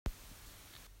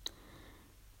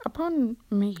Upon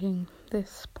making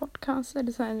this podcast, I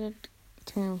decided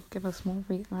to give a small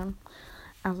reason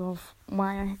as of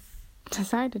why I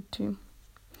decided to.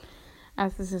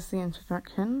 As this is the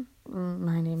introduction,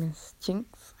 my name is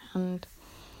Jinx, and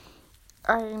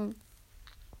I'm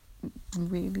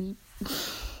really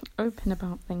open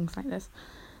about things like this.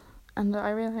 And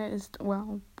I realised,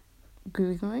 while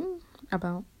Googling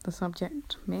about the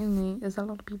subject mainly, is a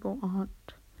lot of people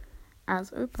aren't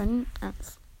as open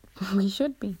as we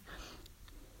should be.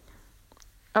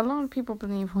 A lot of people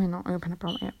believe we're not open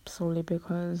about it solely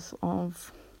because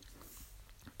of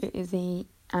it is a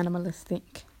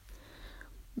animalistic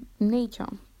nature,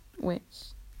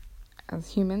 which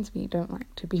as humans we don't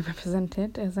like to be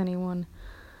represented as anyone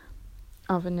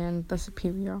other than the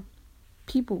superior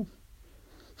people.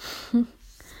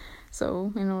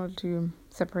 So in order to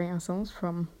separate ourselves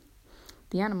from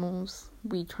the animals,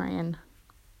 we try and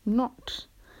not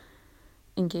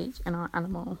engage in our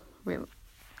animal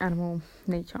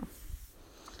nature.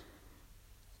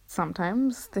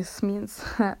 Sometimes this means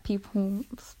that people,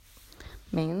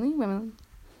 mainly women,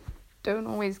 don't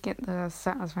always get the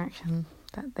satisfaction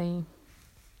that they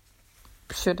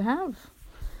should have.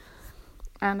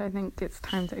 And I think it's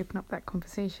time to open up that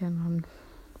conversation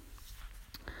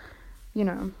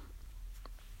on,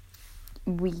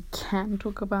 we can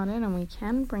talk about it and we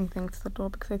can bring things to the door,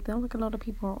 because I feel like a lot of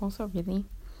people are also really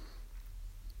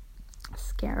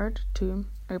scared to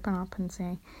open up and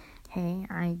say, hey,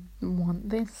 I want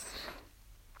this,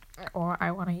 or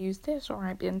I want to use this, or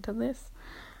I'm into this.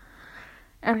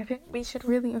 And I think we should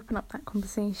really open up that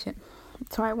conversation.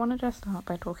 So I want to just start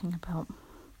by talking about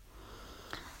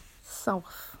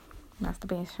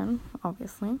self-masturbation,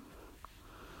 obviously.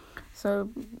 So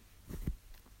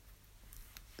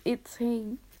it's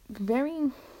a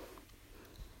very...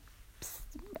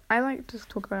 I like to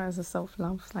talk about it as a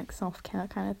self-love, like self-care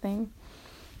kind of thing,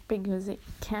 because it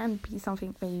can be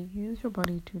something where you use your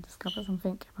body to discover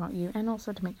something about you and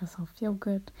also to make yourself feel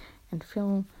good and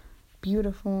feel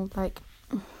beautiful, like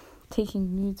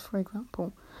taking nudes, for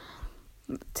example.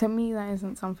 To me, that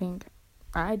isn't something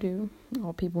I do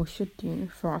or people should do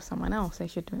for someone else. They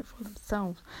should do it for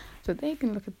themselves, so they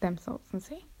can look at themselves and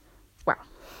say, wow.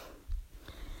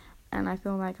 And I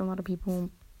feel like a lot of people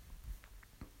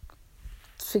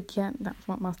forget that's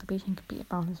what masturbation could be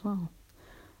about as well.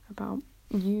 About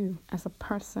you as a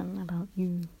person, about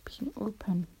you being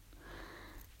open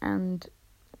and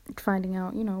finding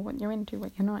out, what you're into,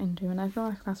 what you're not into. And I feel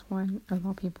like that's why a lot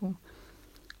of people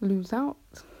lose out.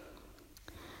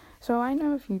 So I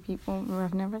know a few people who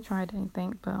have never tried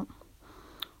anything, but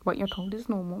what you're told is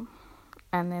normal.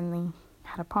 And then they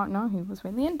had a partner who was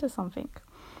really into something.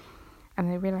 And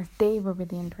they realised they were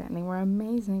really into it, and they were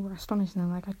amazed, and they were astonished, and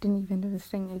they're like, I didn't even know this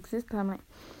thing existed. I'm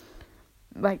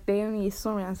like they only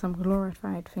saw it as some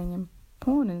glorified thing in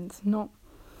porn, and it's not.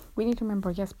 We need to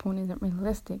remember, yes, porn isn't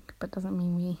realistic, but doesn't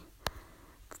mean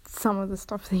some of the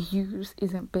stuff they use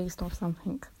isn't based off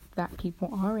something that people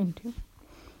are into.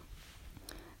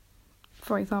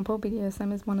 For example,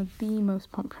 BDSM is one of the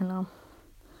most popular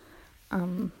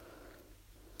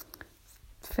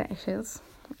fetishes,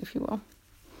 if you will.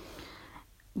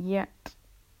 Yet,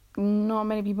 not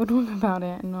many people talk about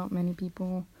it, and not many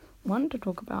people want to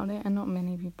talk about it, and not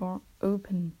many people are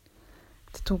open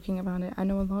to talking about it. I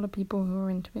know a lot of people who are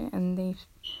into it, and they've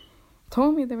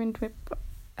told me they're into it, but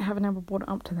haven't ever brought it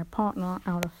up to their partner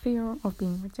out of fear of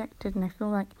being rejected. And I feel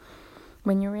like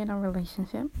when you're in a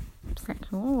relationship,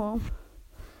 sexual or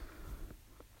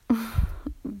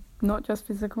not just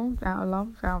physical, out of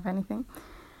love, out of anything,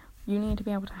 you need to be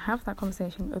able to have that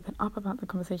conversation, open up about the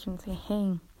conversation, and say,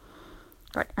 hey,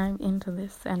 I'm into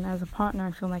this. And as a partner,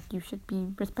 I feel like you should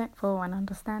be respectful and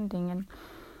understanding. And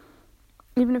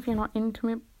even if you're not into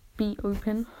it, be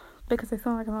open. Because I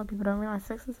feel like a lot of people don't realize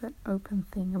sex is an open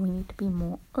thing, and we need to be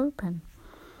more open.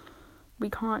 We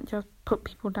can't just put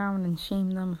people down and shame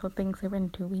them for things they're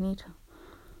into. We need to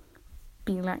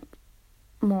be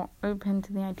more open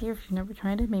to the idea. If you've never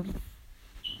tried it, maybe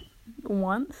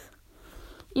once.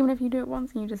 Even if you do it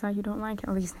once and you decide you don't like it,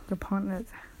 at least your partner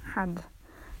had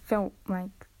felt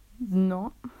like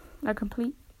not a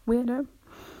complete weirdo,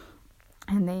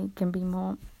 and they can be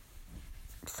more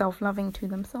self-loving to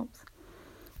themselves.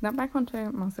 Now back onto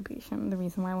masturbation. The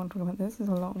reason why I want to talk about this is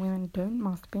a lot of women don't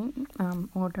masturbate,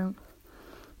 or don't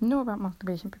know about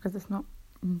masturbation because it's not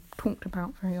talked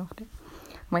about very often.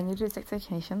 When you do sex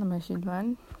education, the most you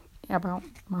learn about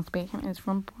masturbation is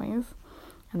from boys,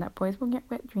 and that boys will get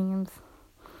wet dreams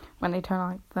when they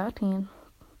turn 13,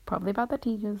 probably about the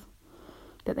teachers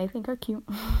that they think are cute,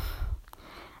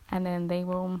 and then they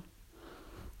will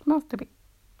masturbate.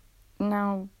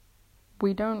 Now,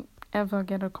 we don't ever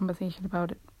get a conversation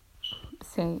about it,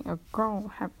 say a girl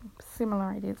having similar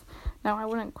ideas. Now, I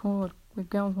wouldn't call it the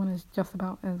girls' one is just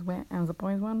about as wet as the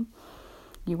boys' one.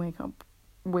 You wake up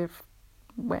with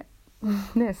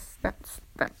wetness. That's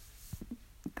what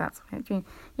I dream.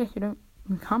 Yes, you don't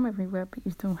come everywhere, but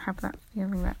you still have that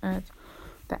feeling, that urge,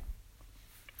 that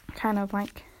kind of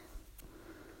like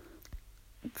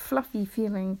fluffy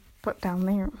feeling put down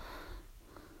there.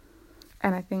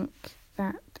 And I think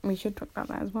that we should talk about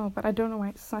that as well. But I don't know why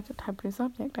it's such a taboo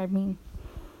subject. I mean,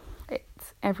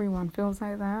 everyone feels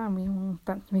like that, and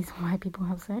that's the reason why people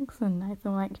have sex. And I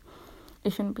feel like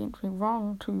it shouldn't be actually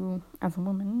wrong to, as a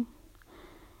woman,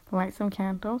 light some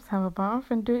candles, have a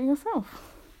bath, and do it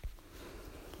yourself.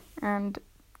 And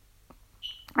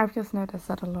I've just noticed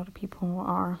that a lot of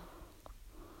people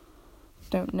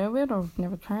don't know it, or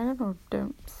never tried it, or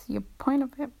don't see a point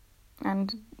of it.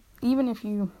 And even if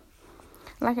you,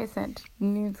 like I said,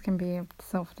 nudes can be a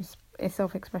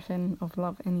self-expression of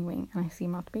love anyway, and I see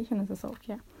masturbation as a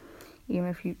self-care. Even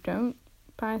if you don't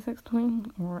buy a sex toy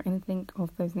or anything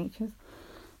of those natures,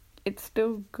 it's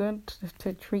still good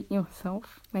to treat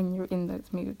yourself when you're in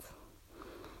those moods.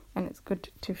 And it's good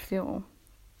to feel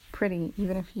pretty,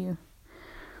 even if you...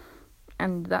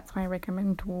 And that's why I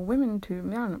recommend to all women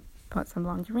to, put some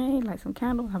lingerie, light some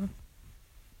candles, have a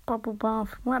bubble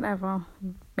bath, whatever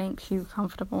makes you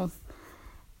comfortable,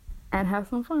 and have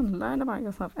some fun. Learn about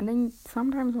yourself. And then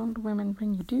sometimes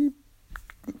when you do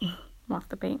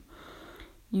masturbate,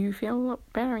 you feel a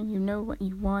lot better, and you know what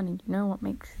you want, and you know what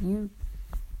makes you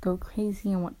go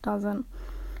crazy and what doesn't.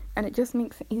 And it just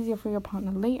makes it easier for your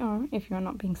partner later, if you're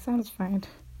not being satisfied,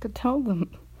 to tell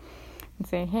them and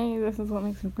say, hey, this is what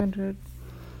makes me good.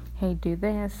 Hey, do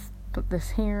this, put this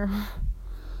here.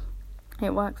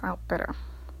 It works out better.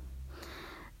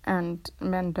 And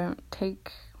men don't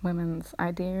take women's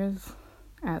ideas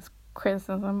as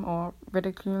criticism or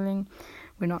ridiculing.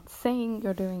 We're not saying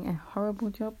you're doing a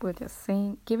horrible job. We're just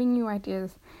giving you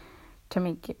ideas to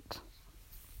make it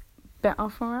better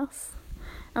for us,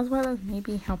 as well as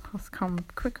maybe help us come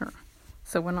quicker,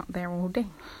 so we're not there all day.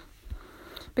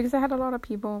 Because I had a lot of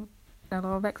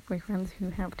ex-boyfriends who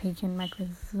have taken my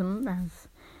criticism as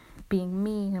being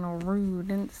mean or rude,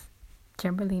 and it's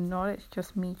generally not. It's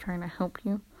just me trying to help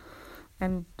you.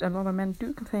 And a lot of men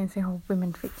do complain and say, oh,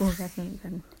 women fake orgasms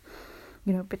and,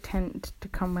 pretend to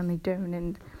come when they don't,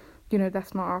 and,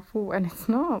 that's not our fault, and it's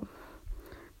not.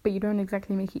 But you don't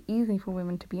exactly make it easy for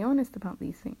women to be honest about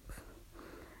these things.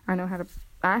 I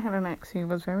had an ex who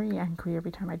was very angry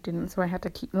every time I didn't, so I had to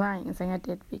keep lying and saying I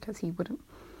did because he wouldn't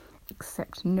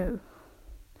accept no.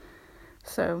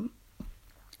 So,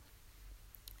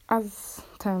 as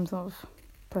terms of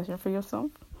pleasure for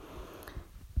yourself,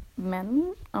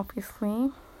 men,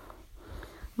 obviously,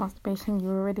 masturbation you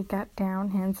already got down,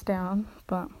 hands down,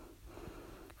 but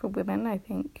for women, I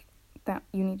think that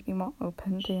you need to be more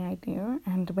open to the idea,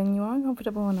 and when you are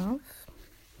comfortable enough,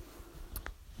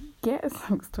 get a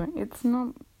sex toy. It's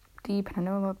not deep, and I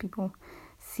know a lot of people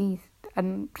see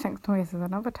sex toys as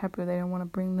another taboo. They don't want to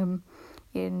bring them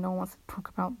in, no one wants to talk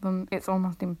about them. It's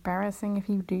almost embarrassing if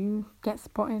you do get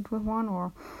spotted with one,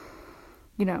 or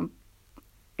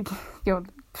you're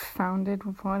founded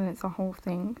with one, and it's a whole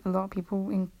thing. A lot of people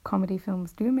in comedy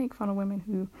films do make fun of women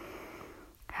who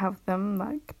have them,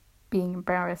 like being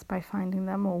embarrassed by finding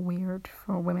them, or weird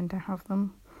for women to have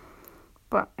them.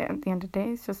 But at the end of the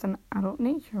day, it's just an adult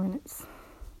nature, and it's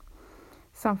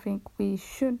something we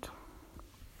should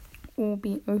all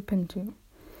be open to,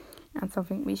 and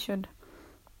something we should,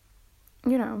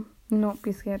 not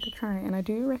be scared to try. And I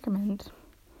do recommend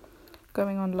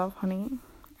going on Love Honey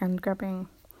and grabbing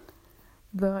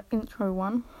the intro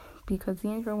one, because the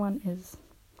intro one is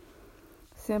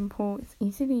simple, it's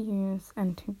easy to use,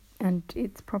 and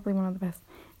it's probably one of the best.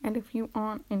 And if you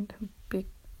aren't into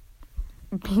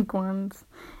big ones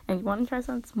and you want to try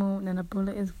something small, then a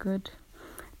bullet is good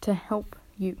to help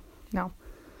you. Now,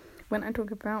 when I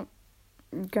talk about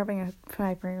grabbing a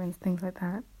vibrator and things like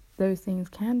that, those things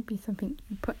can be something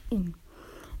you put in,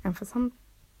 and for some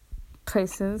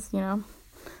places,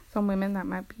 some women, that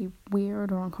might be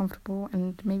weird or uncomfortable,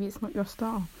 and maybe it's not your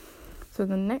style. So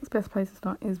the next best place to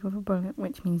start is with a bullet,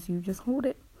 which means you just hold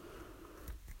it,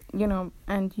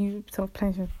 and you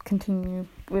self-pleasure continue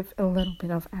with a little bit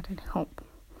of added help.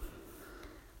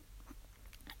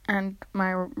 And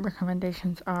my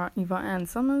recommendations are either Ann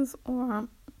Summers or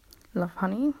Love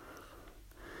Honey.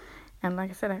 And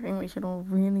like I said, I think we should all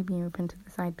really be open to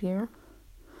this idea.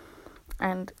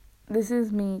 And this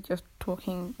is me just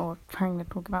talking or trying to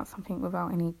talk about something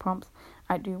without any prompts.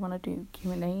 I do want to do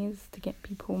Q&As to get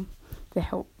people to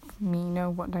help me know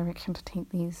what direction to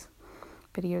take these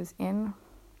videos in.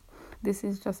 this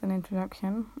is just an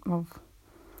introduction of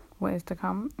what is to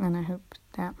come, and I hope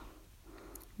that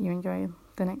you enjoy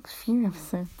the next few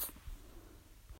episodes.